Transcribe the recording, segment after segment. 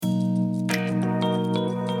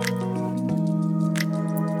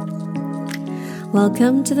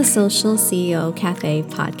Welcome to the Social CEO Cafe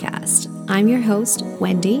podcast. I'm your host,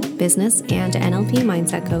 Wendy, business and NLP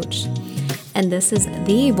mindset coach. And this is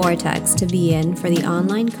the vortex to be in for the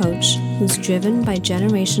online coach who's driven by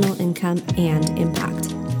generational income and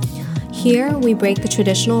impact. Here, we break the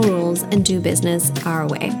traditional rules and do business our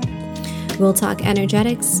way. We'll talk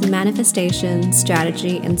energetics, manifestation,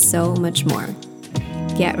 strategy, and so much more.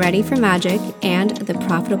 Get ready for magic and the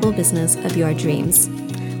profitable business of your dreams.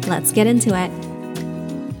 Let's get into it.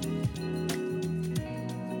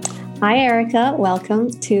 Hi, Erica. Welcome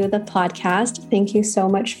to the podcast. Thank you so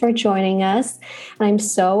much for joining us. And I'm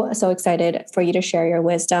so excited for you to share your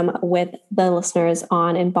wisdom with the listeners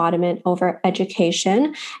on embodiment over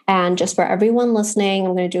education. And just for everyone listening,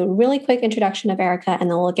 I'm going to do a really quick introduction of Erica, and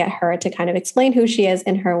then we'll get her to kind of explain who she is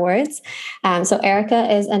in her words. So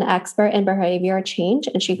Erica is an expert in behavior change,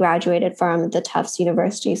 and she graduated from the Tufts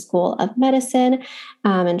University School of Medicine.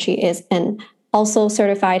 And she is also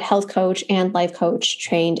certified health coach and life coach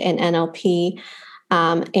trained in NLP.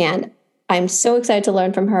 And I'm so excited to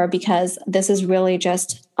learn from her because this is really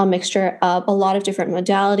just a mixture of a lot of different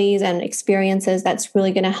modalities and experiences that's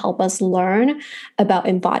really going to help us learn about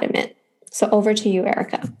embodiment. So over to you,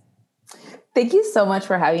 Erica. Thank you so much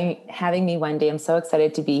for having me, Wendy. I'm so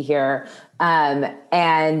excited to be here.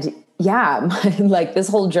 And yeah, like this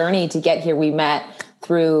whole journey to get here, we met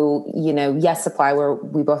through, Yes Supply, where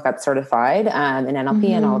we both got certified in NLP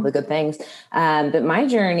and all the good things. But my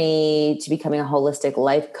journey to becoming a holistic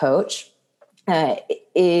life coach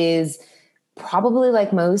is probably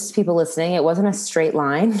like most people listening. It wasn't a straight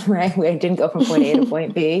line, right? I didn't go from point A to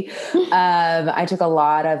point B. I took a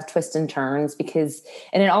lot of twists and turns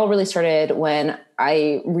and it all really started when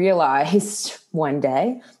I realized one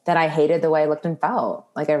day that I hated the way I looked and felt.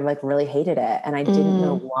 I really hated it. And I didn't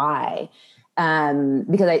know why.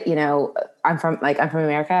 Because I'm from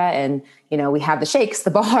America, and, we have the shakes,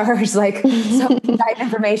 the bars, so diet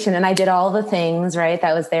information. And I did all the things, right,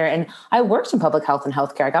 that was there. And I worked in public health and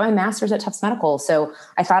healthcare. I got my master's at Tufts Medical. So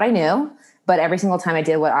I thought I knew, but every single time I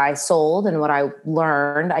did what I sold and what I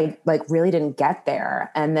learned, I really didn't get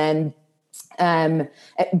there. And then,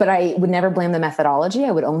 but I would never blame the methodology.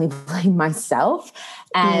 I would only blame myself.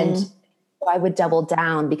 And I would double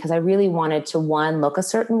down because I really wanted to, one, look a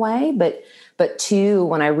certain way, but two,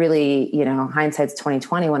 when I really, hindsight's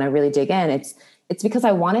 2020, when I really dig in, it's because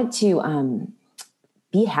I wanted to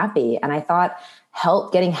be happy. And I thought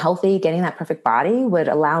getting healthy, getting that perfect body would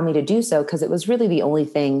allow me to do so, because it was really the only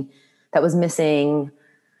thing that was missing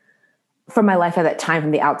from my life at that time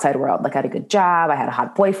from the outside world. I had a good job, I had a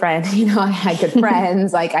hot boyfriend, I had good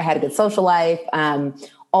friends, I had a good social life.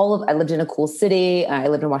 I lived in a cool city. I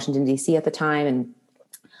lived in Washington, D.C. at the time. And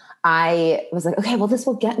I was like, okay, well, this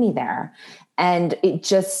will get me there. And I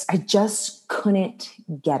just couldn't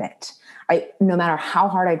get it. No matter how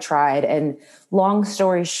hard I tried. And long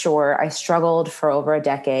story short, I struggled for over a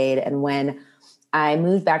decade. And when I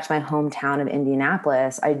moved back to my hometown of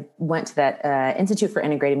Indianapolis, I went to that Institute for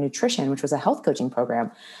Integrative Nutrition, which was a health coaching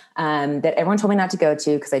program that everyone told me not to go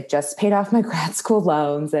to because I just paid off my grad school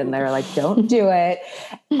loans, and they're like, don't do it.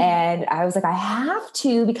 And I was like, I have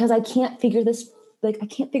to, because I can't figure this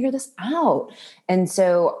out. And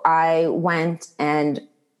so I went, and,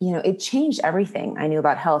 it changed everything I knew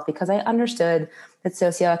about health, because I understood that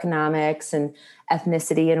socioeconomics and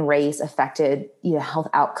ethnicity and race affected, health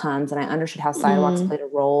outcomes. And I understood how sidewalks played a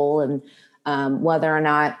role, and whether or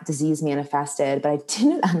not disease manifested, but I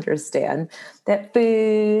didn't understand that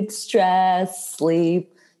food, stress,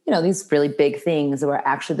 sleep, these really big things were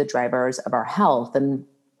actually the drivers of our health. And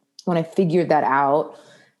when I figured that out,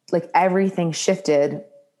 everything shifted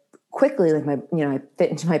quickly. I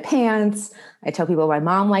fit into my pants. I tell people my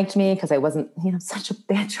mom liked me because I wasn't, such a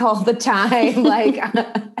bitch all the time.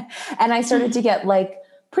 And I started to get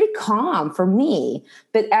pretty calm for me.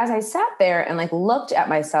 But as I sat there and looked at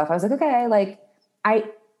myself, I was like, okay,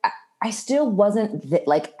 I still wasn't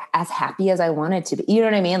as happy as I wanted to be. You know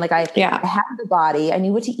what I mean? I had the body, I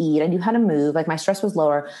knew what to eat, I knew how to move, my stress was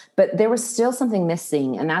lower, but there was still something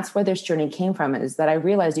missing. And that's where this journey came from, is that I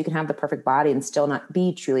realized you can have the perfect body and still not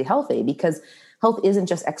be truly healthy, because health isn't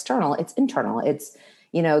just external, it's internal. It's,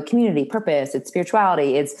 community, purpose, it's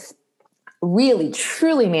spirituality, it's really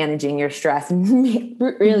truly managing your stress and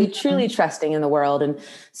really truly trusting in the world. And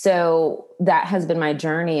so that has been my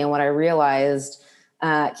journey. And what I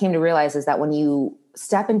came to realize is that when you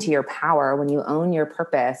step into your power, when you own your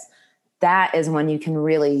purpose, that is when you can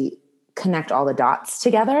really connect all the dots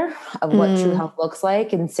together of what true health looks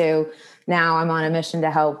like. And so now I'm on a mission to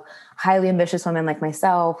help highly ambitious women like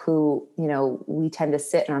myself who, we tend to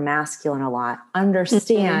sit in our masculine a lot,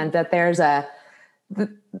 understand that there's a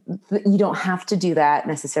you don't have to do that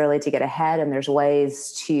necessarily to get ahead. And there's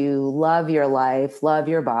ways to love your life, love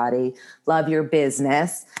your body, love your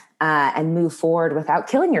business, and move forward without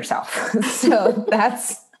killing yourself. So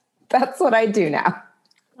that's what I do now.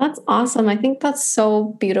 That's awesome. I think that's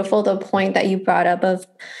so beautiful. The point that you brought up of,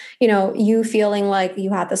 you know, you feeling like you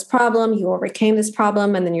had this problem, you overcame this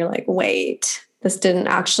problem, and then you're like, wait, this didn't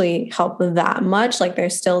actually help that much. Like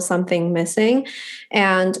there's still something missing.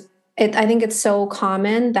 And I think it's so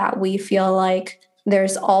common that we feel like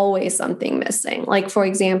there's always something missing. Like, for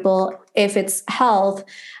example, if it's health,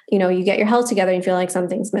 you know, you get your health together and you feel like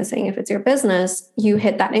something's missing. If it's your business, you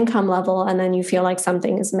hit that income level and then you feel like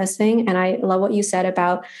something is missing. And I love what you said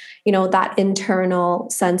about, you know, that internal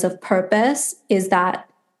sense of purpose is that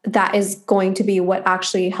is going to be what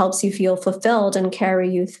actually helps you feel fulfilled and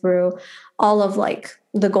carry you through all of like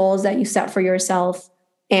the goals that you set for yourself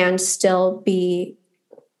and still be,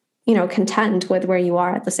 you know, content with where you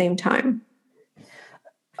are at the same time.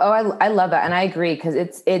 Oh, I love that. And I agree. Cause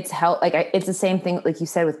it's help. Like it's the same thing. Like you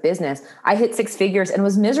said, with business, I hit 6 figures and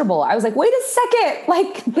was miserable. I was like, wait a second.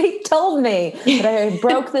 Like they told me that I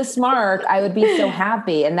broke this mark, I would be so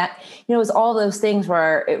happy. And that, you know, it was all those things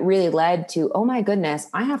where it really led to, oh my goodness,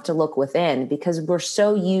 I have to look within, because we're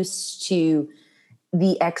so used to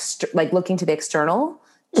like looking to the external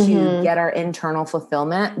to get our internal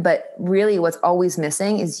fulfillment. But really what's always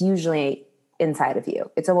missing is usually inside of you.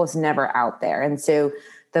 It's almost never out there. And so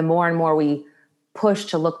the more and more we push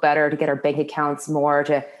to look better, to get our bank accounts more,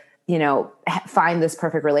 to, you know, find this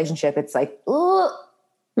perfect relationship, it's like,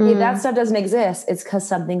 if that stuff doesn't exist, it's because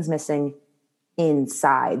something's missing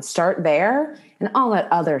inside. Start there and all that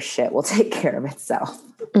other shit will take care of itself.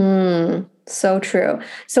 So true.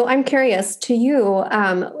 So I'm curious to you,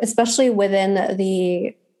 especially within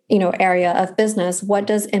the, you know, area of business, what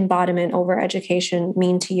does embodiment over education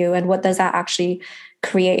mean to you? And what does that actually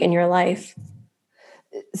create in your life?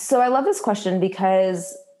 So I love this question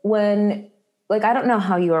because when, like, I don't know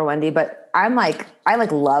how you are, Wendy, but I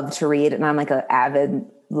love to read and I'm like an avid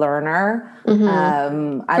learner.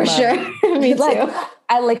 Sure. Me too.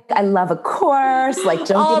 I love a course, like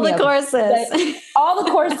don't all give me the courses, all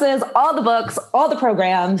the courses, all the books, all the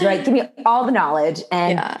programs, right? Give me all the knowledge.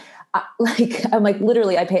 And I'm like,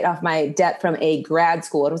 literally I paid off my debt from a grad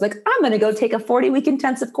school and was like, I'm going to go take a 40-week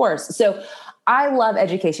intensive course. So I love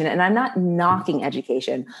education and I'm not knocking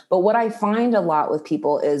education, but what I find a lot with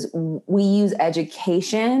people is we use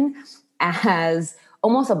education as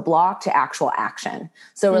almost a block to actual action.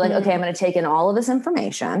 So we're like, okay, I'm going to take in all of this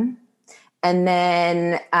information and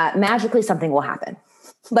then magically something will happen.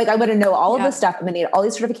 Like I'm going to know all of this stuff. I'm going to need all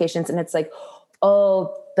these certifications. And it's like,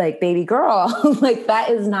 oh, like baby girl, like that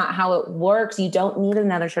is not how it works. You don't need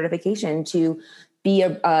another certification to be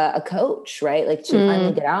a coach, right? Like to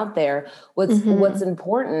finally get out there. What's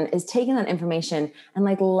important is taking that information and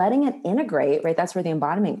like letting it integrate, right? That's where the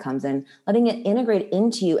embodiment comes in, letting it integrate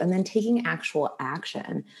into you and then taking actual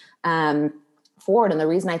action forward. And the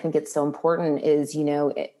reason I think it's so important is, you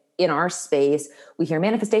know, in our space, we hear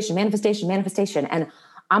manifestation, manifestation, manifestation. And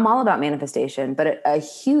I'm all about manifestation, but a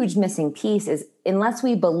huge missing piece is unless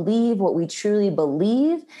we believe what we truly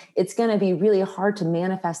believe, it's going to be really hard to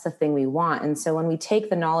manifest the thing we want. And so when we take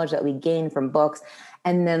the knowledge that we gain from books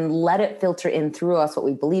and then let it filter in through us, what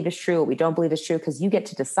we believe is true, what we don't believe is true, because you get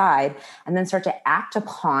to decide and then start to act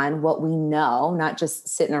upon what we know, not just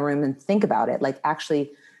sit in a room and think about it, like actually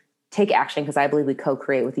take action, because I believe we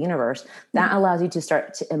co-create with the universe. That allows you to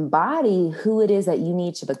start to embody who it is that you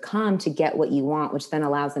need to become to get what you want, which then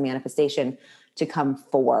allows the manifestation to come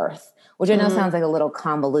forth, which I know sounds like a little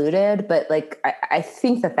convoluted, but like, I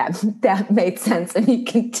think that made sense. And you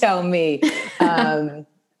can tell me if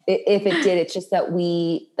it did. It's just that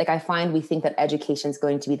I find we think that education is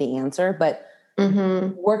going to be the answer, but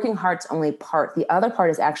working hard's only part. The other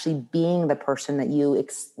part is actually being the person that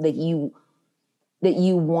you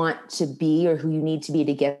want to be or who you need to be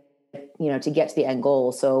to get to the end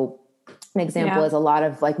goal. So an example is a lot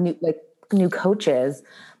of new coaches,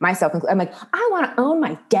 myself included. I'm like, I want to own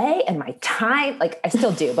my day and my time. Like I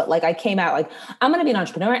still do, but like I came out like, I'm going to be an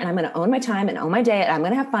entrepreneur and I'm going to own my time and own my day. And I'm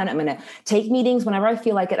going to have fun. I'm going to take meetings whenever I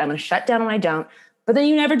feel like it. I'm going to shut down when I don't, but then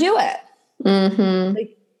you never do it.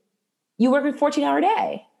 Like you work a 14-hour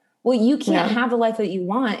day. Well, you can't have the life that you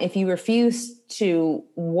want if you refuse to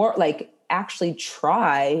work, like actually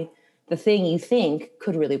try the thing you think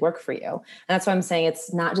could really work for you. And that's why I'm saying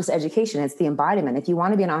it's not just education, it's the embodiment. If you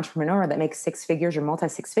want to be an entrepreneur that makes 6 figures or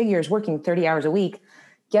multi-6 figures working 30 hours a week,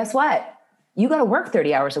 guess what? You got to work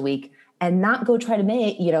 30 hours a week and not go try to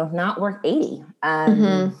make, not work 80.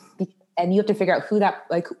 And you have to figure out who that,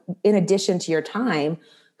 like, in addition to your time,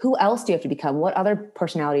 who else do you have to become? What other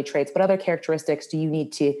personality traits, what other characteristics do you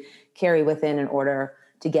need to carry within in order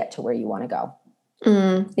to get to where you want to go?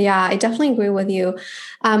 Yeah, I definitely agree with you.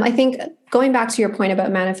 I think going back to your point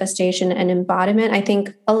about manifestation and embodiment, I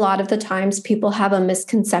think a lot of the times people have a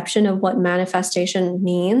misconception of what manifestation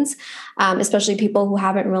means, especially people who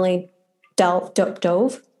haven't really delved. I'm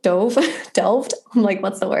like,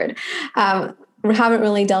 what's the word? Haven't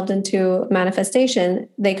really delved into manifestation.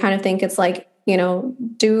 They kind of think it's like,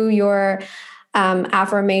 do your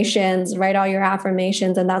affirmations, write all your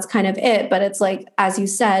affirmations, and that's kind of it. But it's like, as you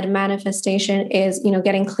said, manifestation is,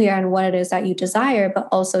 getting clear on what it is that you desire, but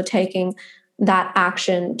also taking that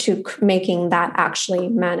action to making that actually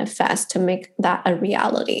manifest, to make that a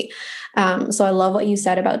reality. So I love what you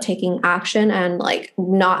said about taking action and like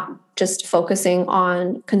not just focusing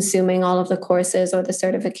on consuming all of the courses or the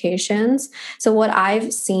certifications. So what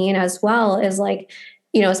I've seen as well is like,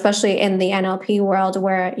 especially in the NLP world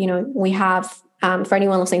where, we have, for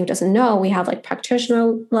anyone listening who doesn't know, we have like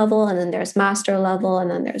practitioner level, and then there's master level,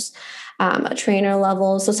 and then there's a trainer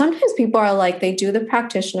level. So sometimes people are like, they do the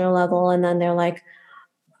practitioner level, and then they're like,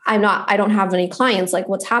 I don't have any clients, like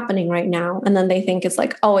what's happening right now? And then they think it's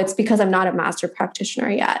like, oh, it's because I'm not a master practitioner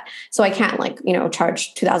yet. So I can't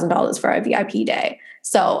charge $2,000 for a VIP day.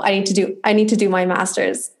 So I need to do my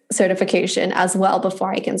master's certification as well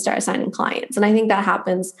before I can start signing clients. And I think that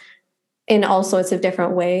happens in all sorts of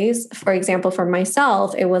different ways. For example, for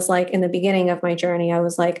myself, it was like in the beginning of my journey, I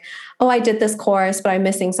was like, oh, I did this course, but I'm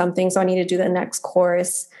missing something, so I need to do the next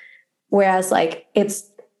course. Whereas like, it's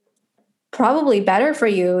probably better for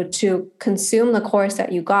you to consume the course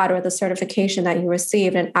that you got or the certification that you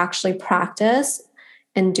received and actually practice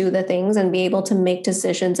and do the things and be able to make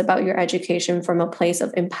decisions about your education from a place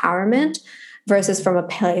of empowerment versus from a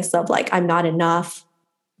place of like, I'm not enough,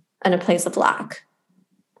 and a place of lack.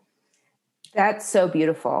 That's so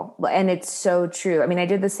beautiful. And it's so true. I mean, I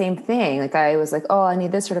did the same thing. Like I was like, oh, I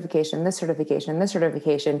need this certification, this certification, this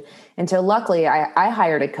certification. Until luckily I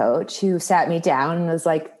hired a coach who sat me down and was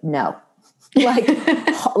like, no, like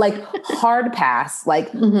hard pass,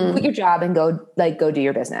 like quit your job and go do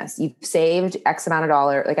your business. You've saved X amount of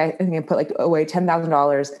dollars. Like I think I put like away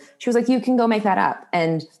 $10,000. She was like, you can go make that up.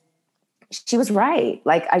 And she was right.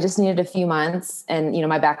 Like I just needed a few months. And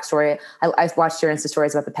my backstory, I watched your Insta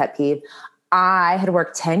stories about the pet peeve. I had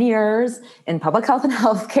worked 10 years in public health and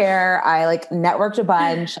healthcare. I like networked a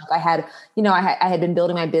bunch. I had been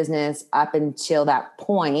building my business up until that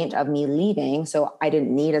point of me leaving. So I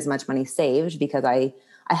didn't need as much money saved because I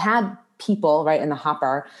had people right in the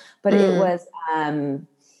hopper, but it was,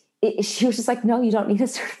 she was just like, no, you don't need a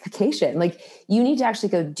certification. Like you need to actually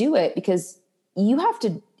go do it because you have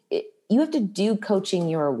to do coaching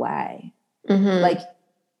your way. Like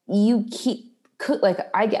you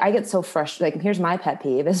I get so frustrated. Like, here's my pet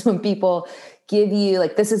peeve is when people give you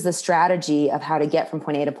like, this is the strategy of how to get from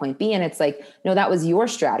point A to point B. And it's like, no, that was your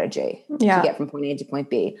strategy to get from point A to point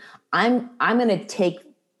B. I'm going to take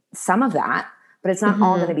some of that, but it's not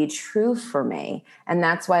all going to be true for me. And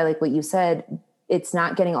that's why, like what you said, it's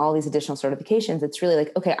not getting all these additional certifications. It's really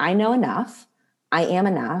like, okay, I know enough. I am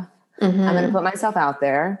enough. I'm going to put myself out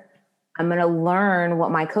there. I'm going to learn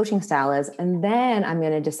what my coaching style is. And then I'm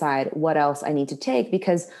going to decide what else I need to take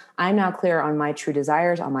because I'm now clear on my true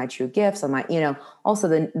desires, on my true gifts, on my,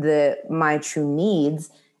 also my true needs.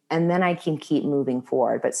 And then I can keep moving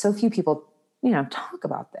forward. But so few people, talk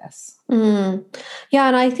about this. Yeah.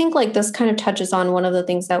 And I think like this kind of touches on one of the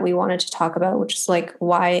things that we wanted to talk about, which is like,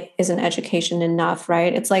 why isn't education enough,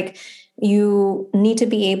 right? It's like, you need to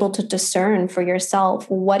be able to discern for yourself,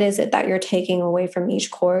 what is it that you're taking away from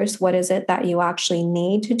each course? What is it that you actually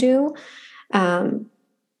need to do?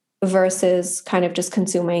 Versus kind of just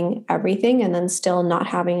consuming everything and then still not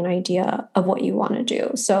having an idea of what you want to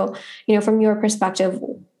do. So, from your perspective,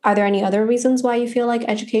 are there any other reasons why you feel like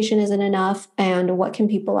education isn't enough? And what can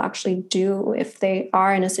people actually do if they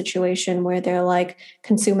are in a situation where they're like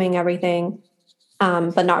consuming everything,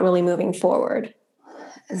 but not really moving forward?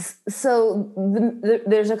 So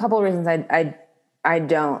there's a couple of reasons I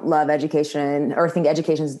don't love education or think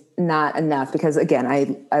education is not enough because again,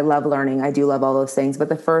 I love learning. I do love all those things. But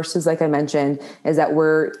the first is, like I mentioned, is that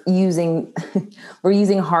we're using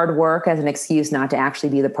hard work as an excuse not to actually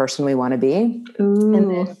be the person we want to be. Ooh. And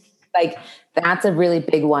then, like, that's a really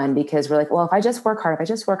big one because we're like, well, if I just work hard, if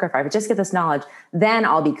I just get this knowledge, then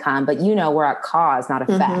I'll become, but we're at cause, not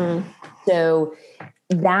effect. So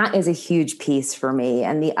that is a huge piece for me.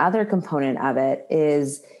 And the other component of it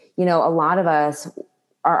is, a lot of us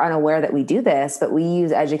are unaware that we do this, but we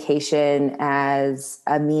use education as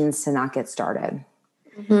a means to not get started.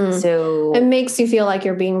 So it makes you feel like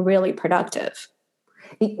you're being really productive.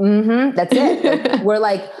 That's it. Like, we're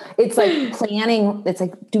like, it's like planning. It's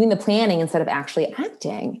like doing the planning instead of actually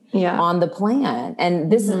acting on the plan.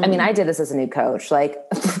 And this is, I mean, I did this as a new coach, like,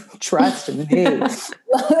 trust me. Same.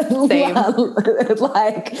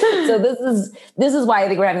 Like, so this is why I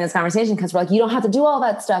think we're having this conversation. Cause we're like, you don't have to do all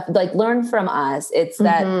that stuff. Like, learn from us. It's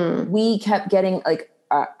that we kept getting like,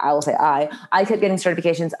 I will say I kept getting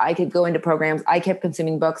certifications. I could go into programs. I kept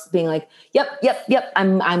consuming books being like, yep.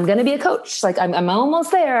 I'm going to be a coach. Like I'm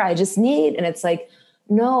almost there. I just need, and it's like,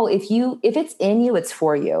 no, if it's in you, it's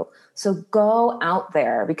for you. So go out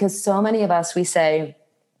there, because so many of us, we say,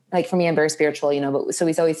 like for me, I'm very spiritual, but so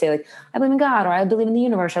we always say like, I believe in God, or I believe in the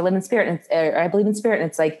universe, or I live in spirit, or I believe in spirit. And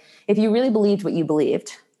it's like, if you really believed what you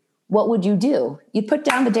believed, what would you do? You put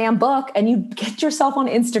down the damn book and you get yourself on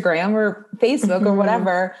Instagram or Facebook or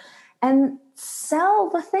whatever and sell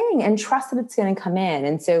the thing and trust that it's going to come in.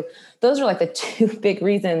 And so those are like the two big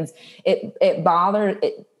reasons it bothered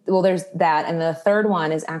it. Well, there's that. And the third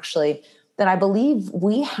one is actually that I believe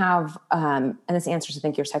we have, and this answers, I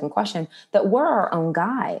think, your second question, that we're our own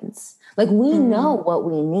guides. Like we know what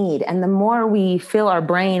we need. And the more we fill our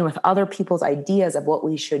brain with other people's ideas of what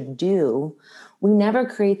we should do, we never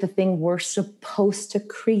create the thing we're supposed to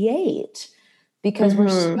create, because we're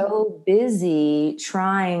so busy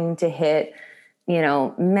trying to hit,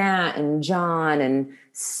 Matt and John and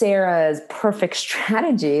Sarah's perfect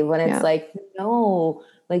strategy, when it's like, no,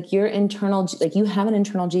 like your internal, like you have an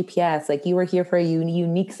internal GPS, like you were here for a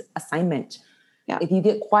unique assignment. Yeah. If you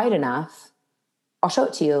get quiet enough, I'll show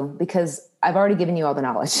it to you, because I've already given you all the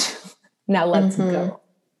knowledge. Now let's go.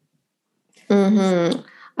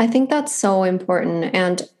 I think that's so important.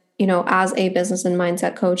 And, as a business and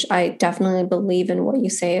mindset coach, I definitely believe in what you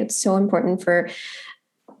say. It's so important for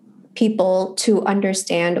people to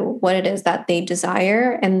understand what it is that they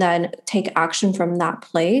desire and then take action from that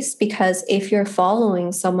place. Because if you're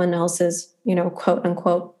following someone else's, quote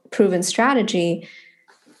unquote, proven strategy,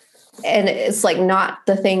 and it's like not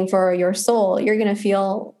the thing for your soul, you're going to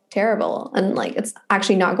feel terrible. And like, it's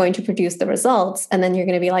actually not going to produce the results. And then you're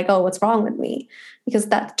going to be like, oh, what's wrong with me? Because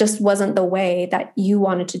that just wasn't the way that you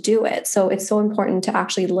wanted to do it. So it's so important to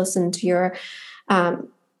actually listen to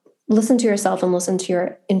yourself and listen to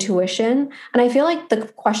your intuition. And I feel like the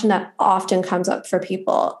question that often comes up for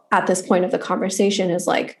people at this point of the conversation is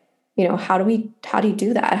like, how do you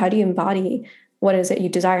do that? How do you embody what is it you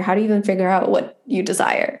desire? How do you even figure out what you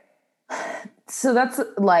desire? So that's the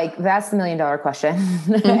 $1 million question.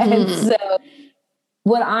 And so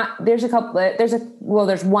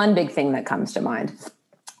there's one big thing that comes to mind,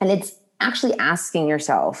 and it's actually asking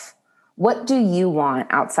yourself, what do you want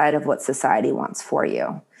outside of what society wants for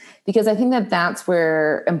you? Because I think that that's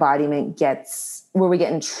where embodiment where we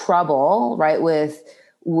get in trouble, right? With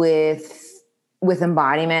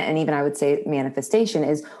embodiment, and even I would say manifestation,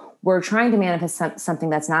 is we're trying to manifest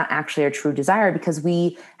something that's not actually our true desire, because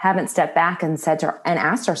we haven't stepped back and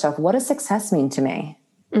asked ourselves, what does success mean to me?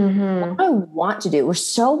 What do I want to do? We're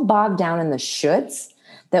so bogged down in the shoulds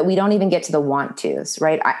that we don't even get to the want tos,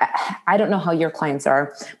 right? I don't know how your clients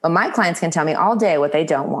are, but my clients can tell me all day what they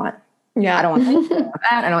don't want. Yeah. I don't want this,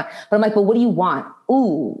 I don't want that. But I'm like, but what do you want?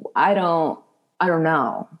 Ooh, I don't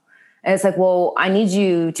know. And it's like, well, I need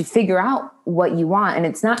you to figure out what you want. And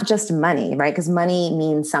it's not just money, right? Because money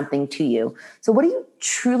means something to you. So what do you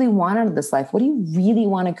truly want out of this life? What do you really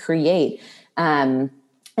want to create? And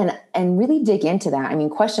really dig into that. I mean,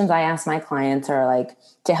 questions I ask my clients are like,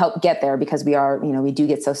 to help get there, because we do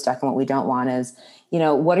get so stuck in what we don't want, is,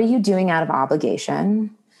 what are you doing out of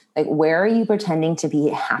obligation? Like, where are you pretending to be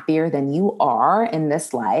happier than you are in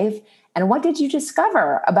this life? And what did you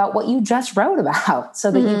discover about what you just wrote about,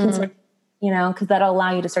 so that you can start, because that'll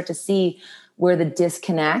allow you to start to see where the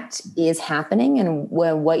disconnect is happening, and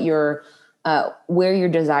where your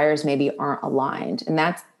desires maybe aren't aligned. And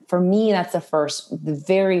that's, for me, that's the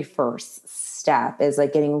very first step, is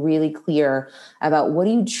like getting really clear about what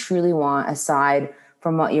do you truly want, aside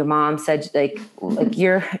from what your mom said. Like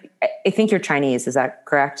I think you're Chinese. Is that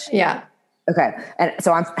correct? Yeah. Okay. And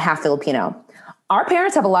so I'm half Filipino. Our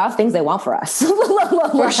parents have a lot of things they want for us.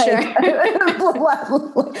 For sure.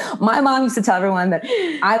 My mom used to tell everyone that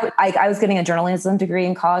I was getting a journalism degree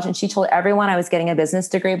in college, and she told everyone I was getting a business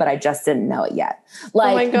degree, but I just didn't know it yet.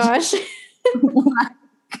 Like, oh my gosh.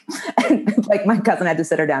 And like my cousin had to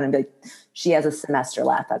sit her down and be like, she has a semester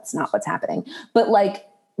left. That's not what's happening. But like,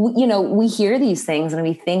 we hear these things and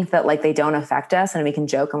we think that like they don't affect us and we can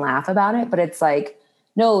joke and laugh about it. But it's like,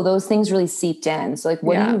 no, those things really seeped in. So like,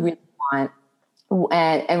 what do you really want?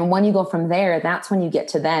 And when you go from there, that's when you get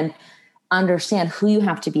to then understand who you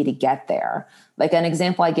have to be to get there. Like an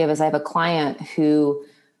example I give is I have a client who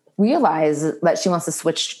realize that she wants to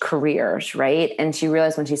switch careers, right? And she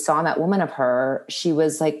realized when she saw that woman of her, she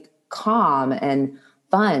was like calm and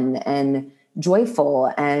fun and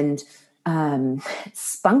joyful and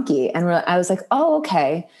spunky. And I was like, oh,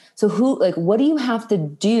 okay. So what do you have to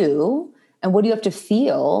do and what do you have to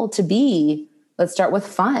feel to be, let's start with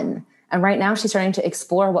fun. And right now she's starting to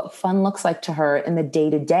explore what fun looks like to her in the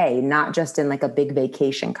day-to-day, not just in like a big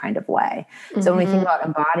vacation kind of way. Mm-hmm. So when we think about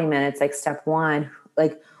embodiment, it's like step one,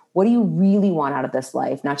 like, what do you really want out of this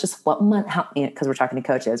life? Not just what money, because we're talking to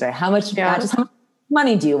coaches, right? Not just how much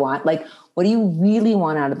money do you want? Like, what do you really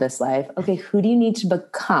want out of this life? Okay, who do you need to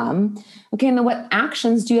become? Okay, and then what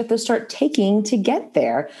actions do you have to start taking to get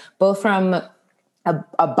there? Both from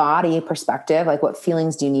a body perspective, like what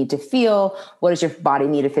feelings do you need to feel? What does your body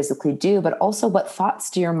need to physically do? But also what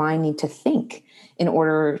thoughts do your mind need to think in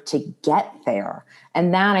order to get there?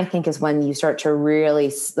 And that, I think, is when you start to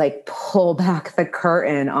really like pull back the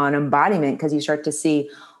curtain on embodiment, because you start to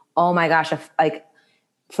see, oh my gosh, like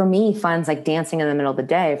for me, fun's like dancing in the middle of the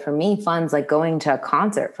day. For me, fun's like going to a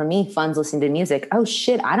concert. For me, fun's listening to music. Oh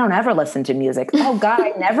shit, I don't ever listen to music. Oh God, I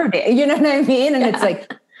never did. You know what I mean? And it's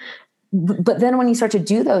like, but then when you start to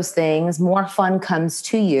do those things, more fun comes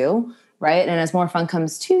to you, right? And as more fun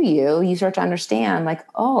comes to you, you start to understand like,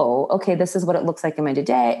 oh, okay, this is what it looks like in my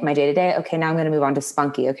day-to-day. Okay, now I'm going to move on to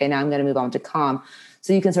spunky. Okay, now I'm going to move on to calm.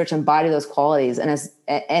 So you can start to embody those qualities. And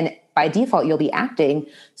by default, you'll be acting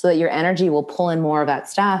so that your energy will pull in more of that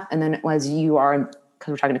stuff. And then as you are,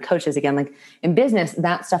 because we're talking to coaches again, like in business,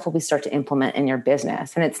 that stuff will be start to implement in your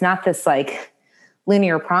business. And it's not this like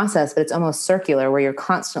linear process, but it's almost circular where you're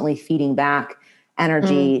constantly feeding back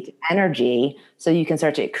energy to energy so you can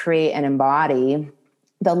start to create and embody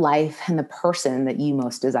the life and the person that you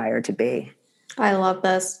most desire to be. I love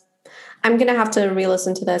this. I'm going to have to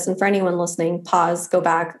re-listen to this. And for anyone listening, pause, go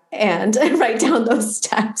back and write down those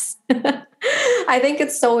steps. I think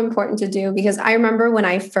it's so important to do because I remember when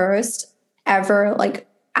I first ever like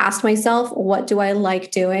asked myself, what do I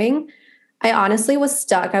like doing? I honestly was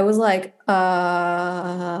stuck. I was like,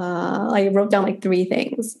 I wrote down like 3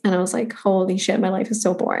 things and I was like, holy shit, my life is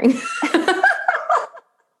so boring.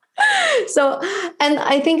 So, and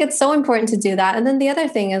I think it's so important to do that. And then the other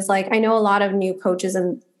thing is like, I know a lot of new coaches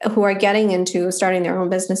and who are getting into starting their own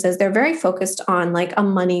businesses, they're very focused on like a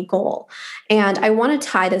money goal. And I want to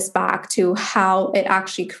tie this back to how it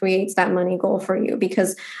actually creates that money goal for you.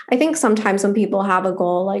 Because I think sometimes when people have a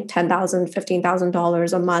goal like $10,000,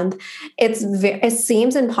 $15,000 a month, it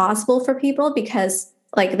seems impossible for people because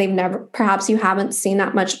like perhaps you haven't seen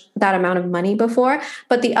that amount of money before.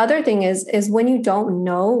 But the other thing is when you don't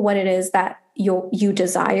know what it is that you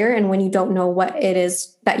desire, and when you don't know what it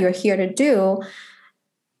is that you're here to do,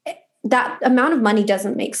 that amount of money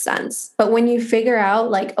doesn't make sense. But when you figure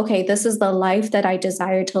out like, okay, this is the life that I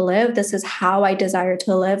desire to live, this is how I desire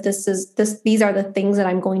to live, these are the things that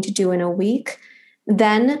I'm going to do in a week,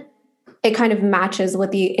 then it kind of matches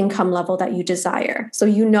with the income level that you desire. So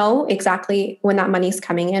you know exactly when that money's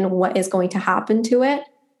coming in, what is going to happen to it.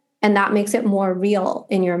 And that makes it more real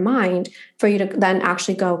in your mind for you to then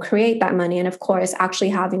actually go create that money. And of course, actually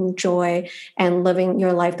having joy and living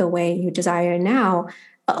your life the way you desire now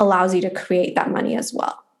allows you to create that money as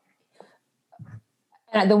well.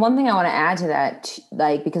 And the one thing I want to add to that,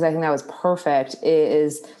 like, because I think that was perfect,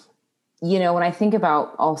 is, you know, when I think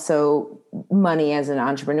about also money as an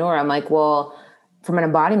entrepreneur, I'm like, well, from an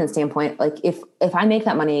embodiment standpoint, like if I make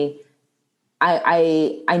that money,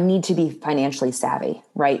 I need to be financially savvy,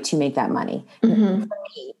 right, to make that money. Mm-hmm. For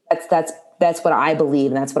me, that's what I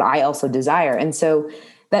believe, and that's what I also desire. And so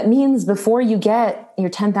that means before you get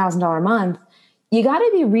your $10,000 a month, you got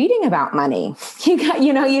to be reading about money. You got to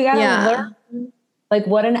learn like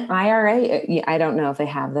what an IRA, I don't know if they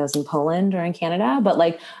have those in Poland or in Canada, but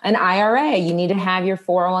like an IRA, you need to have your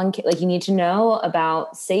 401k, like you need to know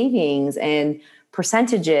about savings and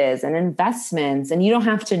percentages and investments. And you don't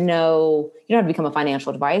have to become a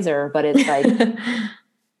financial advisor, but it's like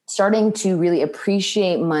starting to really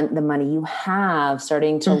appreciate the money you have,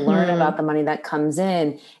 starting to learn about the money that comes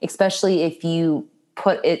in, especially if you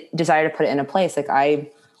desire to put it in a place. Like I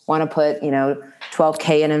want to put,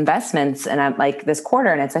 $12,000 in investments and I'm like this quarter,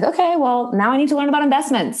 and it's like, okay, well now I need to learn about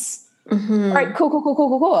investments. Mm-hmm. All right,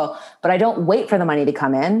 cool. But I don't wait for the money to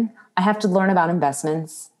come in. I have to learn about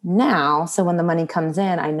investments now. So when the money comes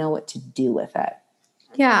in, I know what to do with it.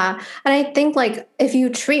 Yeah. And I think like if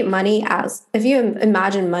you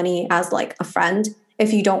imagine money as like a friend,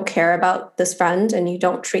 if you don't care about this friend and you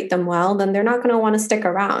don't treat them well, then they're not going to want to stick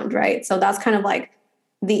around. Right. So that's kind of like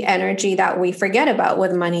the energy that we forget about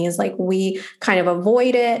with money is like we kind of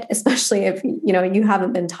avoid it, especially if you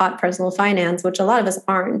haven't been taught personal finance, which a lot of us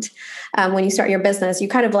aren't. When you start your business, you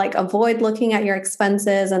kind of like avoid looking at your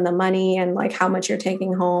expenses and the money and like how much you're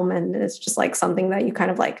taking home, and it's just like something that you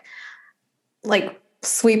kind of like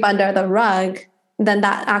sweep under the rug. Then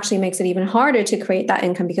that actually makes it even harder to create that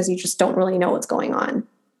income because you just don't really know what's going on.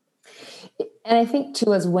 And I think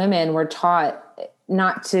too, as women, we're taught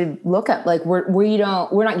not to look at like we're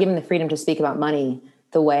not given the freedom to speak about money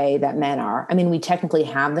the way that men are. I mean, we technically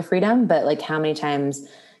have the freedom, but like how many times,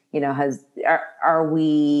 are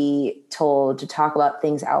we told to talk about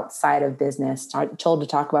things outside of business, told to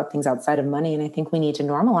talk about things outside of money? And I think we need to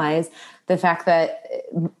normalize the fact that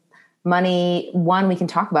money, one, we can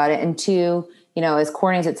talk about it, and two, as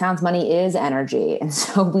corny as it sounds, money is energy. And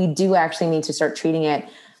so we do actually need to start treating it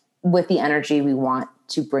with the energy we want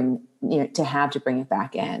to bring, to bring it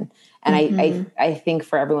back in. And I think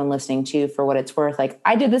for everyone listening too, for what it's worth, like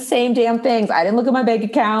I did the same damn things. I didn't look at my bank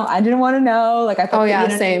account. I didn't want to know. Like I thought,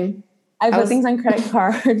 same. I put things on credit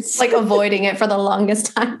cards, like avoiding it for the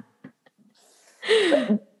longest time.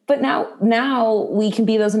 But now we can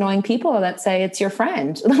be those annoying people that say it's your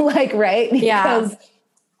friend, like, right? Because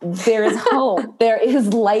there is hope. There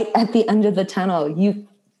is light at the end of the tunnel.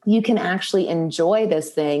 You can actually enjoy this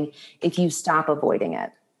thing if you stop avoiding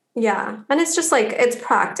it. Yeah. And it's just like, it's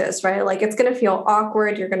practice, right? Like it's going to feel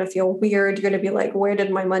awkward. You're going to feel weird. You're going to be like, where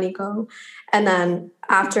did my money go? And then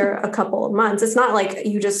after a couple of months, it's not like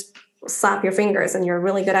you just slap your fingers and you're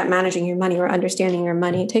really good at managing your money or understanding your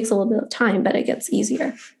money. It takes a little bit of time, but it gets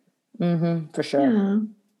easier. For sure. Yeah.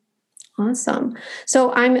 Awesome.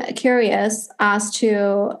 So I'm curious as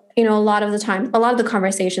to, a lot of the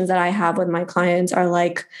conversations that I have with my clients are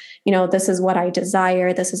like, this is what I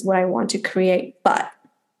desire. This is what I want to create.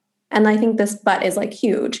 And I think this but is like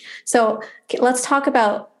huge. So let's talk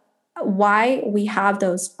about why we have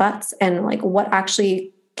those buts and like what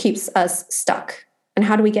actually keeps us stuck and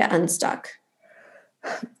how do we get unstuck?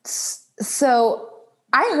 So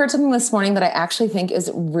I heard something this morning that I actually think is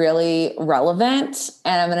really relevant,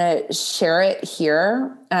 and I'm going to share it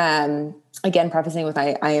here. Again, prefacing with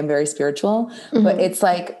I am very spiritual, but it's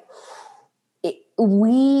like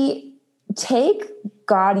we take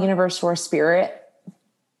God, universe, or spirit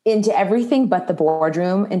into everything but the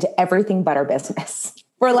boardroom, into everything but our business.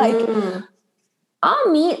 We're like,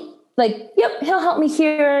 I'll meet, like, yep, he'll help me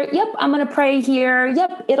here. Yep, I'm going to pray here.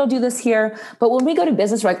 Yep, it'll do this here. But when we go to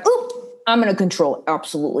business, we're like, oh, I'm going to control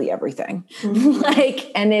absolutely everything.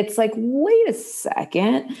 And it's like, wait a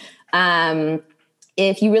second.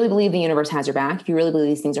 If you really believe the universe has your back, if you really believe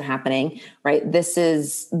these things are happening, right? This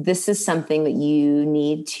is something that you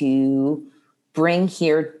need to bring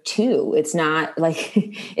here too. It's not like,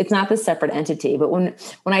 it's not this separate entity. But when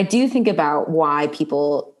I do think about why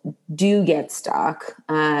people do get stuck,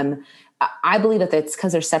 I believe that it's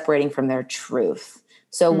because they're separating from their truth.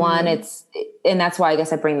 So one, and that's why I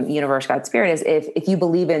guess I bring the universe, God, spirit is if you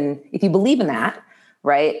believe in that,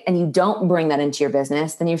 right? And you don't bring that into your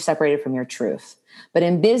business, then you're separated from your truth. But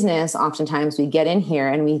in business, oftentimes we get in here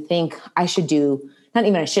and we think I want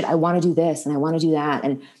to do this and I want to do that.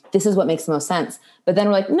 And this is what makes the most sense. But then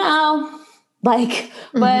we're like, no, like,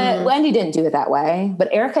 but Wendy didn't do it that way.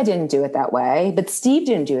 But Erica didn't do it that way. But Steve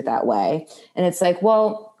didn't do it that way. And it's like,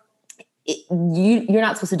 well, you're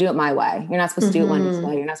not supposed to do it my way. You're not supposed to do it Wendy's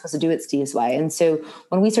way. You're not supposed to do it Steve's way. And so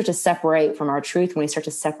when we start to separate from our truth, when we start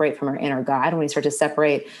to separate from our inner God, when we start to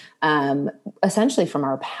separate essentially from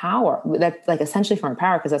our power,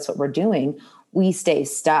 because that's what we're doing, we stay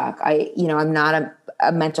stuck. I'm not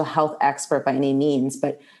a mental health expert by any means,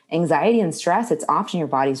 but anxiety and stress, it's often your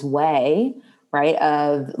body's way, right,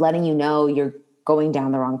 of letting you know you're going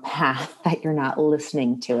down the wrong path, that you're not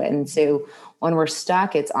listening to it. And so when we're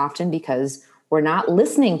stuck, it's often because we're not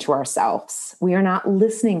listening to ourselves. We are not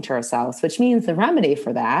listening to ourselves, which means the remedy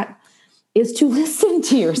for that is to listen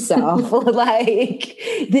to yourself. Like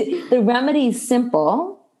the remedy is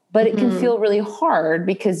simple, but it can feel really hard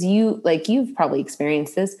because you've probably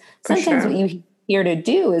experienced this. Sometimes what you hear to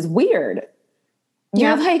do is weird.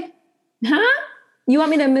 You're like, huh? You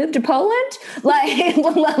want me to move to Poland? Or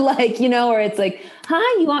it's like,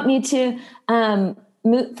 huh? You want me to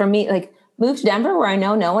move to Denver where I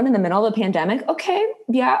know no one in the middle of a pandemic? Okay.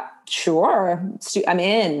 Yeah, sure. I'm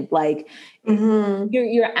in. Like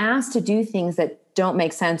you're asked to do things that don't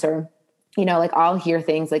make sense, or, like I'll hear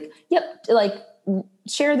things like, yep, like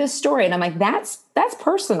share this story. And I'm like, that's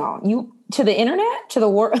personal. You to the internet, to the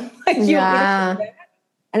world.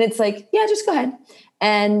 And it's like, yeah, just go ahead.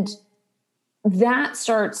 And that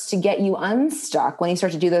starts to get you unstuck when you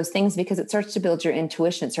start to do those things, because it starts to build your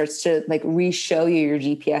intuition. It starts to like re-show you your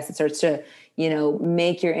GPS. It starts to,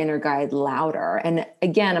 make your inner guide louder. And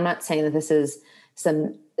again, I'm not saying that this is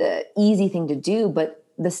some easy thing to do, but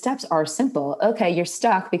the steps are simple. Okay, you're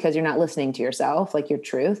stuck because you're not listening to yourself, like your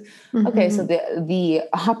truth. Mm-hmm. Okay, so the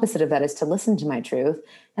opposite of that is to listen to my truth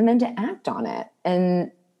and then to act on it.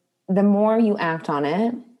 And the more you act on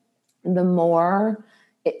it, the more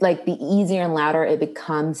the easier and louder it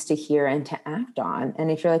becomes to hear and to act on.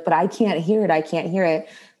 And if you're like, but I can't hear it,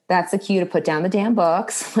 that's the cue to put down the damn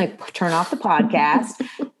books, like turn off the podcast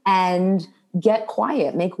and get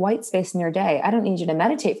quiet, make white space in your day. I don't need you to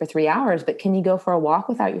meditate for 3 hours, but can you go for a walk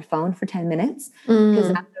without your phone for 10 minutes?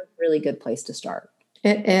 Because that's a really good place to start.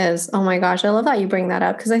 It is. Oh my gosh. I love that you bring that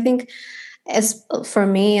up, because I think as for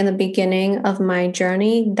me in the beginning of my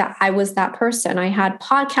journey, that I was that person. I had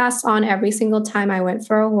podcasts on every single time I went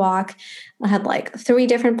for a walk. I had like 3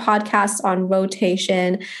 different podcasts on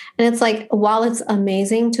rotation. And it's like, while it's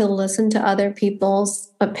amazing to listen to other people's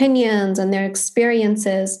opinions and their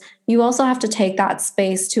experiences, you also have to take that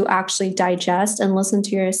space to actually digest and listen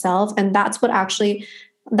to yourself. And that's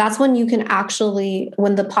when you can actually,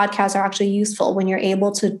 when the podcasts are actually useful, when you're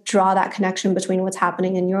able to draw that connection between what's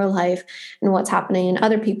happening in your life and what's happening in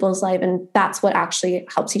other people's life. And that's what actually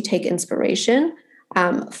helps you take inspiration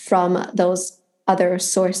from those other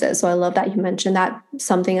sources. So I love that you mentioned that,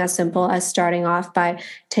 something as simple as starting off by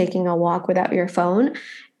taking a walk without your phone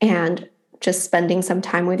and just spending some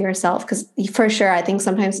time with yourself. Because for sure, I think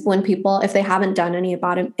sometimes when people, if they haven't done any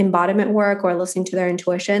embodiment work or listening to their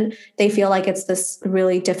intuition, they feel like it's this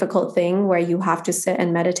really difficult thing where you have to sit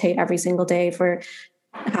and meditate every single day for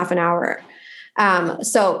half an hour.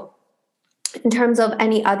 So in terms of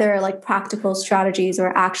any other like practical strategies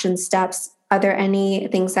or action steps, are there any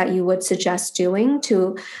things that you would suggest doing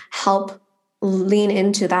to help lean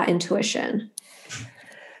into that intuition?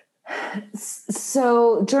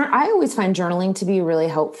 So I always find journaling to be really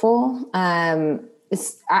helpful. I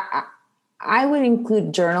would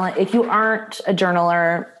include journaling. If you aren't a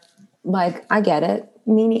journaler, like I get it.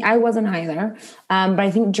 I wasn't either. But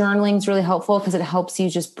I think journaling is really helpful because it helps you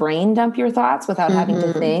just brain dump your thoughts without having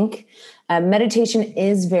to think. Meditation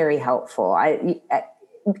is very helpful.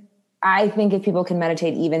 I think if people can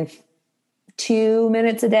meditate even 2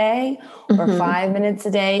 minutes a day or 5 minutes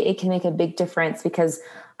a day, it can make a big difference, because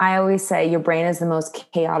I always say your brain is the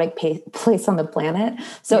most chaotic place on the planet.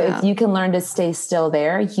 So if you can learn to stay still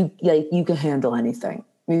there, you can handle anything.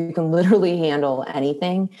 You can literally handle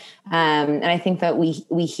anything. And I think that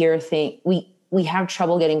we have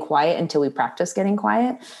trouble getting quiet until we practice getting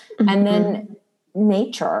quiet. And then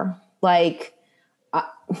nature, like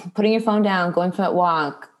putting your phone down, going for that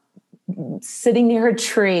walk, sitting near a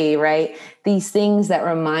tree, right? These things that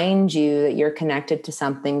remind you that you're connected to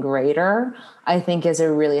something greater, I think is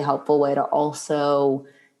a really helpful way to also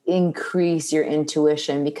increase your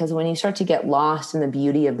intuition. Because when you start to get lost in the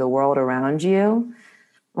beauty of the world around you,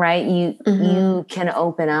 right, you can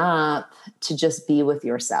open up to just be with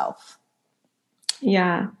yourself.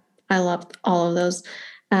 Yeah, I loved all of those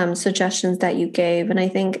suggestions that you gave. And I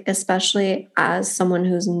think especially as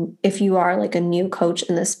someone if you are like a new coach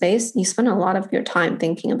in this space, you spend a lot of your time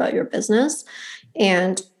thinking about your business.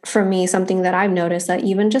 And for me, something that I've noticed that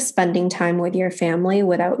even just spending time with your family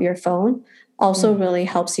without your phone also really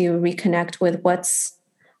helps you reconnect with what's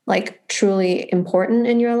like truly important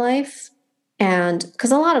in your life. And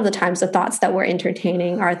because a lot of the times the thoughts that we're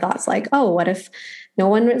entertaining are thoughts like, oh, what if no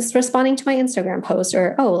one is responding to my Instagram post?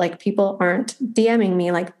 Or, oh, like people aren't DMing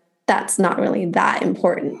me. Like that's not really that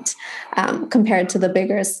important compared to the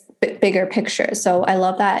bigger picture. So I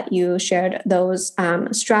love that you shared those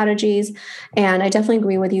strategies. And I definitely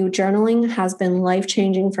agree with you. Journaling has been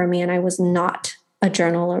life-changing for me. And I was not a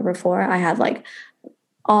journaler before. I had like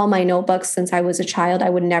all my notebooks since I was a child.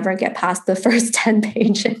 I would never get past the first 10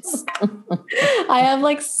 pages. I have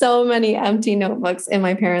like so many empty notebooks in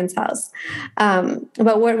my parents' house.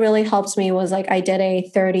 But what really helped me was like I did a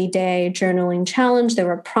 30-day journaling challenge. There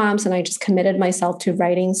were prompts and I just committed myself to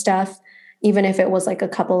writing stuff, even if it was like a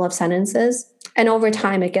couple of sentences. And over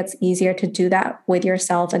time, it gets easier to do that with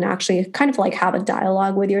yourself and actually kind of like have a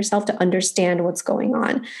dialogue with yourself to understand what's going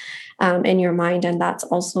on in your mind. And that's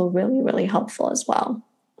also really, really helpful as well.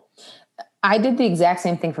 I did the exact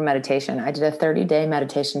same thing for meditation. I did a 30-day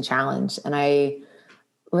meditation challenge. And I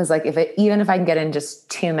was like, even if I can get in just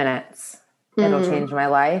 2 minutes, it'll change my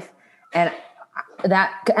life. And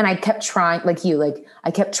I kept trying, like you, like I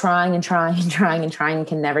kept trying and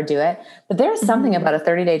can never do it. But there's something about a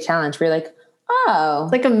 30-day challenge where you're like, oh,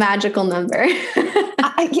 it's like a magical number.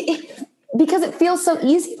 because it feels so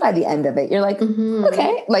easy by the end of it. You're like,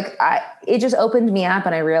 okay, like it just opened me up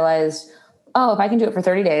and I realized, oh, if I can do it for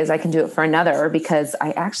 30 days, I can do it for another because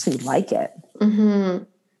I actually like it.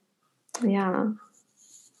 Yeah.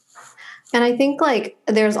 And I think like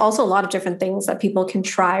there's also a lot of different things that people can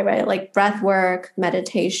try, right? Like breath work,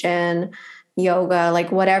 meditation, yoga,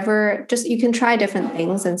 like whatever, just you can try different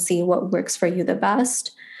things and see what works for you the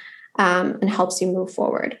best, and helps you move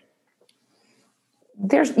forward.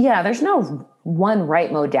 There's no one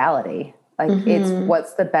right modality. Like it's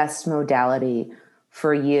what's the best modality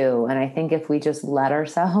for you. And I think if we just let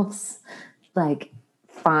ourselves like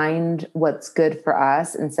find what's good for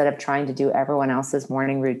us instead of trying to do everyone else's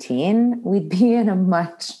morning routine, we'd be in a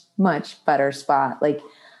much, much better spot. Like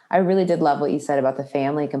I really did love what you said about the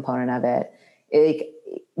family component of it. Like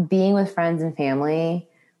being with friends and family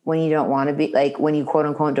when you don't want to be, like when you quote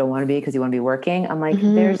unquote don't want to be because you want to be working. I'm like,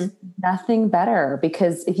 there's nothing better,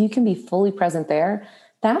 because if you can be fully present there,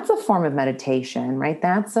 that's a form of meditation, right?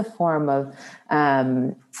 That's a form of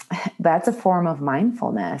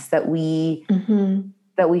mindfulness that we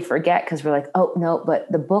forget because we're like, oh no,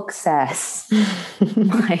 but the book says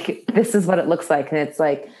like this is what it looks like, and it's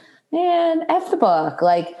like, man, F the book.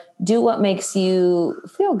 Like, do what makes you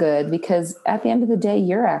feel good, because at the end of the day,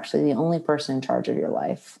 you're actually the only person in charge of your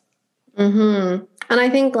life. And I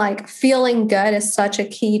think like feeling good is such a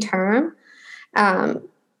key term,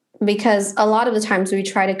 because a lot of the times we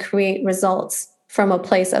try to create results from a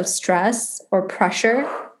place of stress or pressure,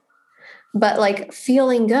 but like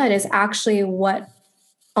feeling good is actually what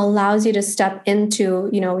allows you to step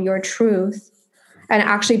into, your truth and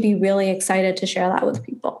actually be really excited to share that with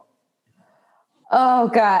people. Oh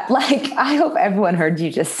God. Like, I hope everyone heard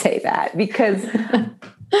you just say that, because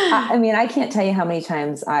I mean, I can't tell you how many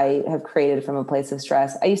times I have created from a place of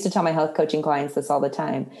stress. I used to tell my health coaching clients this all the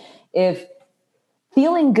time. If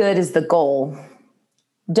feeling good is the goal,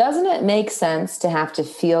 doesn't it make sense to have to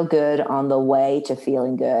feel good on the way to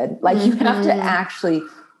feeling good? Like you have to actually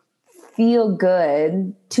feel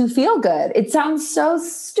good to feel good. It sounds so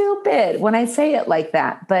stupid when I say it like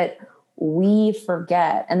that, but we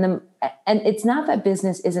forget. And it's not that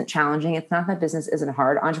business isn't challenging. It's not that business isn't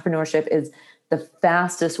hard. Entrepreneurship is the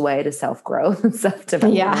fastest way to self-growth and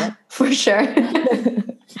self-development. Yeah, for sure.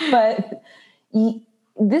 But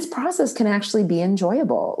this process can actually be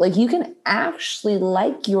enjoyable. Like you can actually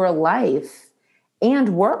like your life and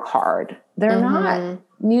work hard. They're not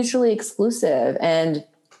mutually exclusive. And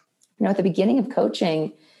at the beginning of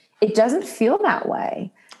coaching, it doesn't feel that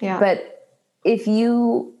way. Yeah. But if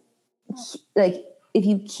you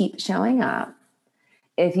keep showing up,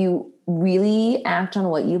 if you really act on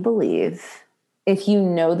what you believe, if you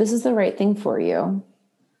know this is the right thing for you,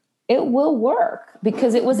 it will work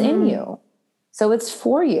because it was in you. So it's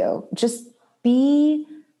for you. Just be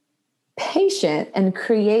patient and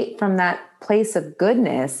create from that place of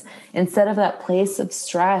goodness instead of that place of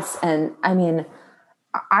stress. And I mean,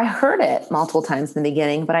 I heard it multiple times in the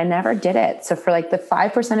beginning, but I never did it. So for like the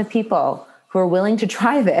 5% of people who are willing to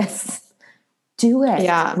try this, do it.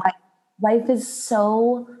 Yeah. Life is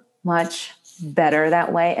so much better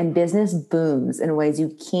that way. And business booms in ways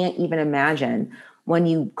you can't even imagine when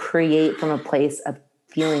you create from a place of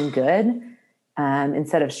feeling good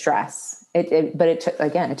instead of stress. But it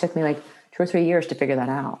took me like 2 or 3 years to figure that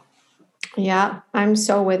out. Yeah, I'm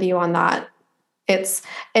so with you on that. It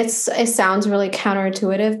sounds really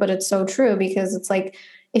counterintuitive, but it's so true, because it's like,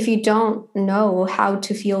 if you don't know how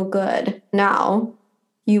to feel good now,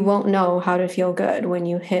 you won't know how to feel good when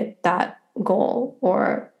you hit that goal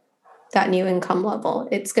or that new income level.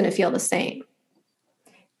 It's going to feel the same.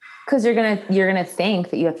 Because you're gonna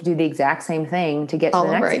think that you have to do the exact same thing to get to all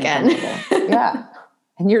the next over again. Yeah,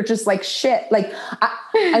 and you're just like shit. Like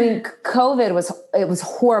I mean, COVID was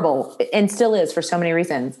horrible and still is for so many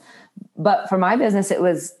reasons. But for my business, it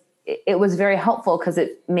was very helpful because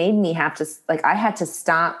it made me have to, like, I had to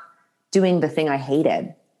stop doing the thing I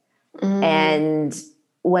hated. And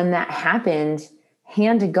when that happened,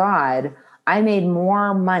 hand to God, I made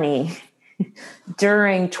more money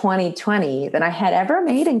during 2020 than I had ever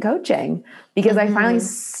made in coaching, because I finally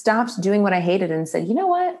stopped doing what I hated and said, you know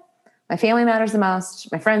what? My family matters the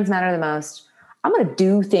most. My friends matter the most. I'm going to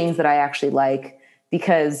do things that I actually like,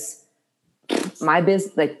 because my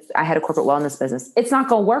business, like I had a corporate wellness business. It's not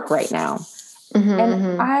going to work right now.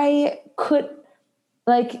 And I could,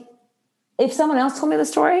 like, if someone else told me the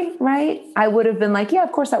story, right, I would have been like, yeah,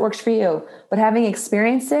 of course that works for you. But having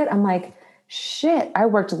experienced it, I'm like, shit, I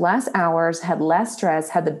worked less hours, had less stress,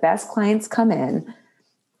 had the best clients come in,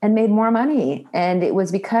 and made more money. And it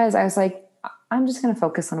was because I was like, I'm just going to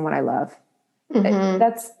focus on what I love.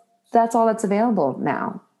 That's all that's available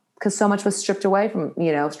now. because so much was stripped away from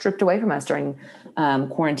us during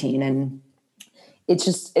quarantine. And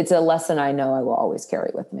it's a lesson I know I will always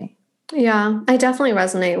carry with me. Yeah, I definitely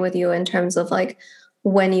resonate with you in terms of like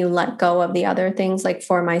when you let go of the other things. Like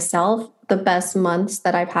for myself, the best months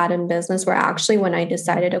that I've had in business were actually when I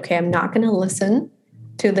decided, okay, I'm not going to listen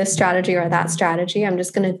to this strategy or that strategy. I'm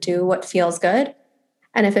just going to do what feels good.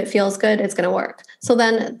 And if it feels good, it's going to work. So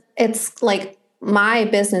then it's like my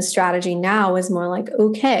business strategy now is more like,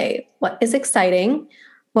 okay, what is exciting?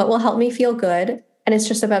 What will help me feel good? And it's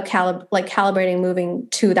just about calibrating, moving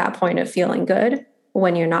to that point of feeling good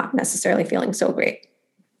when you're not necessarily feeling so great.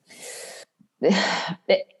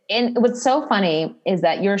 And what's so funny is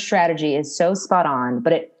that your strategy is so spot on,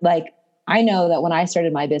 but I know that when I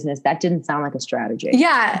started my business, that didn't sound like a strategy.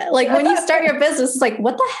 Yeah. Like when you start your business, it's like,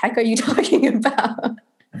 what the heck are you talking about?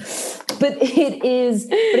 But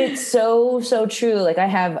it's so true. Like I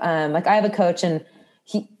have a coach and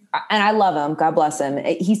I love him. God bless him.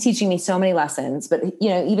 He's teaching me so many lessons, but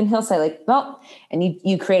even he'll say like, well, and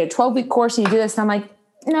you create a 12-week course and you do this. And I'm like,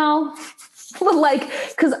 no,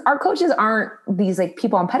 cause our coaches aren't these like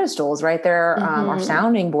people on pedestals, right? They're our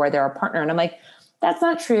sounding board. They're our partner. And I'm like, that's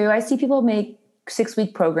not true. I see people make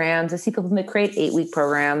 6-week programs. I see people create 8-week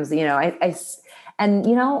programs. I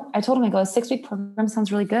told him, I go, a 6-week program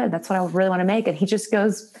sounds really good. That's what I really want to make. And he just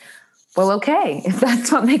goes, well, okay, if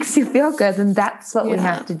that's what makes you feel good, then that's what we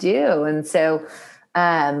have to do. And so,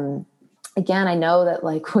 again, I know that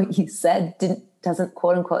like what you said doesn't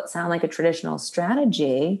quote unquote sound like a traditional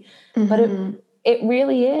strategy, but it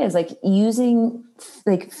really is like using,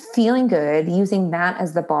 like feeling good, using that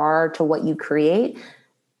as the bar to what you create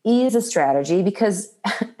is a strategy, because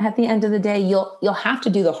at the end of the day, you'll have to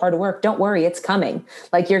do the hard work. Don't worry, it's coming.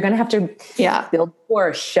 Like you're going to have to build a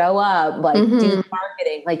course, show up, like do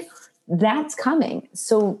marketing, like that's coming.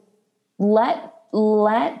 So let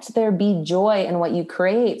there be joy in what you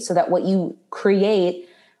create, so that what you create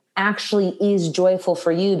actually is joyful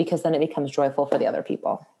for you, because then it becomes joyful for the other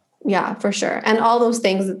people. Yeah, for sure. And all those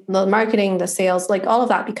things, the marketing, the sales, like all of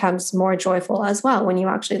that becomes more joyful as well when you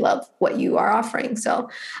actually love what you are offering.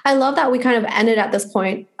 So I love that we kind of ended at this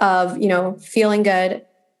point of, feeling good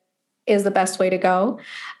is the best way to go.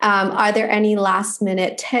 Are there any last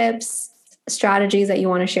minute tips, strategies that you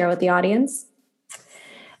want to share with the audience?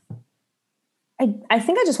 I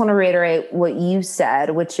think I just want to reiterate what you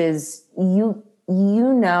said, which is you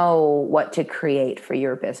know what to create for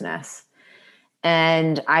your business.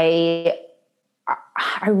 And I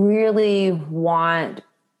really want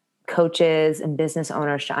coaches and business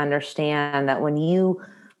owners to understand that when you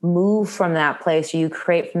move from that place, or you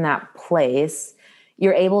create from that place,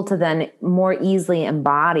 you're able to then more easily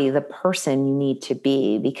embody the person you need to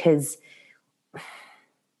be. Because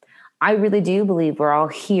I really do believe we're all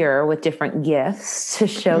here with different gifts to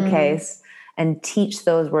showcase and teach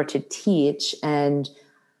those we're to teach. And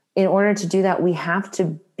in order to do that, we have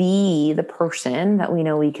to be the person that we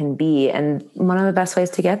know we can be. And one of the best ways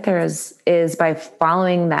to get there is by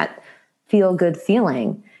following that feel good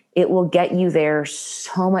feeling. It will get you there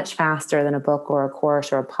so much faster than a book or a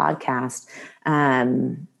course or a podcast.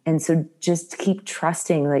 And so just keep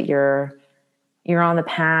trusting that you're on the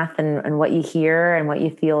path, and what you hear and what you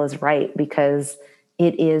feel is right, because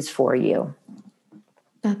it is for you.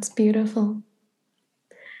 That's beautiful.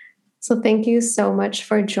 So thank you so much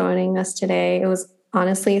for joining us today. It was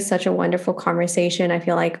honestly such a wonderful conversation. I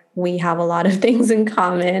feel like we have a lot of things in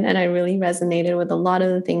common, and I really resonated with a lot of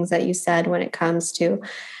the things that you said when it comes to,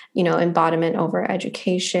 embodiment over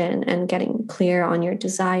education and getting clear on your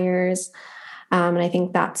desires. And I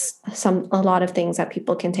think that's a lot of things that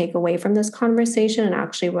people can take away from this conversation and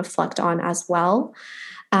actually reflect on as well.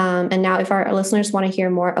 And now if our listeners want to hear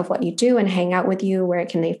more of what you do and hang out with you, where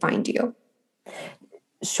can they find you?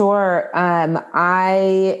 Sure.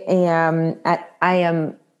 I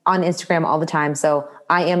am on Instagram all the time. So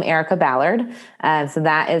I am Erica Ballard. So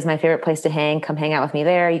that is my favorite place to hang. Come hang out with me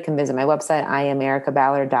there. You can visit my website,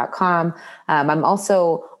 IamEricaBallard.com. I'm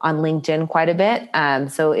also on LinkedIn quite a bit.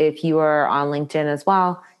 So if you are on LinkedIn as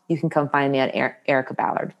well, you can come find me at Erica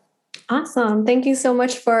Ballard. Awesome. Thank you so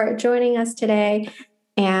much for joining us today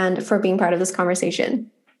and for being part of this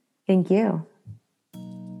conversation. Thank you.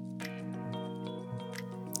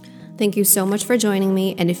 Thank you so much for joining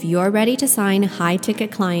me. And if you're ready to sign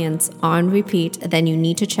high-ticket clients on repeat, then you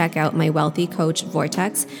need to check out my Wealthy Coach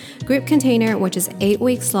Vortex group container, which is 8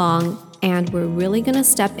 weeks long. And we're really going to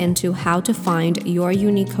step into how to find your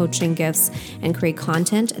unique coaching gifts and create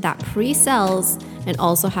content that pre-sells, and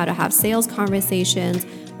also how to have sales conversations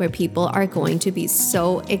where people are going to be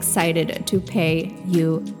so excited to pay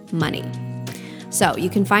you money. So you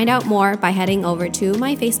can find out more by heading over to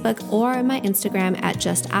my Facebook or my Instagram at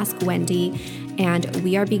Just Ask Wendy. And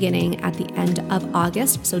we are beginning at the end of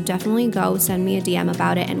August. So definitely go send me a DM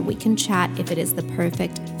about it and we can chat if it is the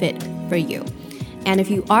perfect fit for you. And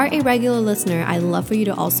if you are a regular listener, I'd love for you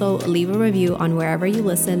to also leave a review on wherever you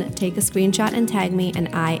listen, take a screenshot and tag me.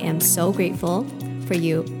 And I am so grateful for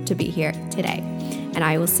you to be here today. And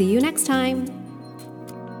I will see you next time.